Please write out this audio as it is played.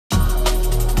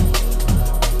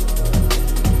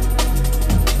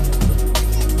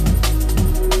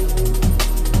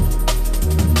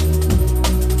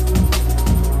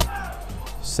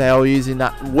Sale using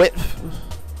that width.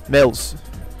 Mills.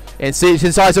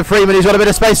 Inside to Freeman, he's got a bit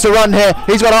of space to run here.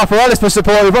 He's got Arthur Ellis for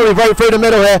support. He'll probably break through the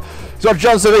middle here. He's got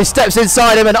Johnson, he steps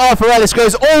inside him, and Arthur Ellis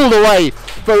goes all the way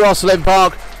for Rosslyn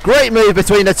Park. Great move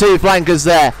between the two flankers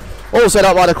there. All set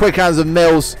up by the quick hands of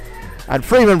Mills. And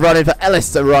Freeman running for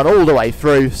Ellis to run all the way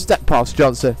through. Step past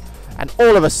Johnson. And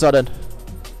all of a sudden,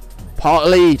 Park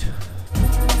lead.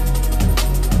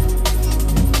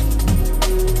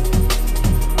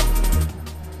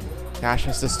 Cash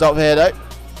has to stop here though.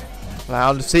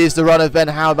 Loud sees the run of Ben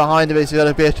Howard behind him. It's going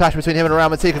to be a clash between him and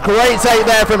Ramatika. Great take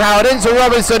there from Howard into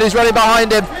Robinson, who's running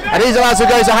behind him. And he's allowed to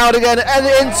go to Howard again and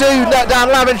into down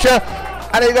Lavenshire.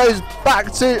 And it goes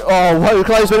back to, oh,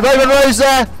 close, but Bowman Rose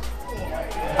there.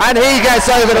 And he gets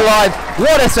over the line.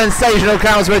 What a sensational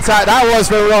counter attack that was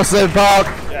for Rosslyn Park.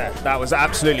 Yeah, that was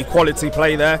absolutely quality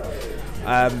play there.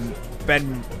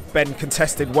 Ben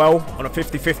contested well on a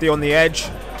 50-50 on the edge.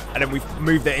 And then we've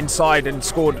moved it inside and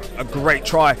scored a great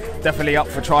try. Definitely up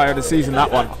for try of the season, that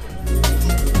one.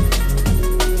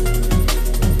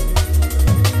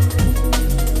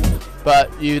 But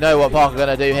you know what Park are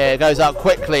going to do here. It goes up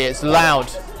quickly, it's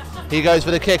Loud. He goes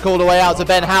for the kick all the way out to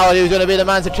Ben Howard, who's going to be the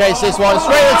man to chase this one.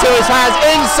 Straight into his hands,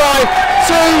 inside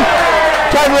to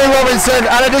Henry Robinson.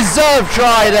 And a deserved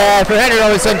try there for Henry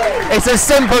Robinson. It's as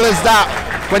simple as that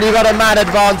when you've got a man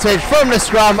advantage from the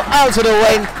scrum, out to the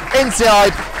wing,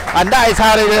 inside. And that is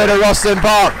how they do it at Rosslyn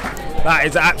Park. That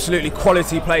is absolutely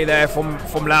quality play there from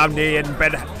Lowney, and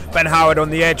Ben Howard on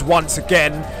the edge once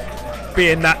again,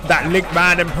 being that link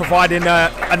man and providing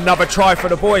another try for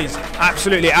the boys.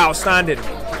 Absolutely outstanding.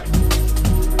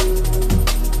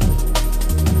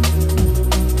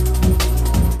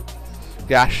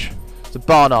 Gash to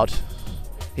Barnard.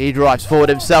 He drives forward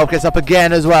himself, gets up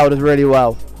again as well, does really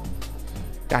well.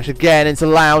 Gash again into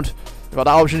Loud. We've got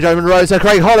that option, Joe Monroe, so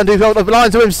Craig Holland, who's got the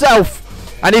line to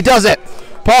himself, and he does it.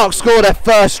 Park scored their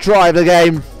first try of the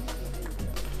game,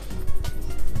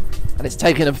 and it's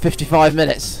taken them 55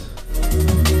 minutes.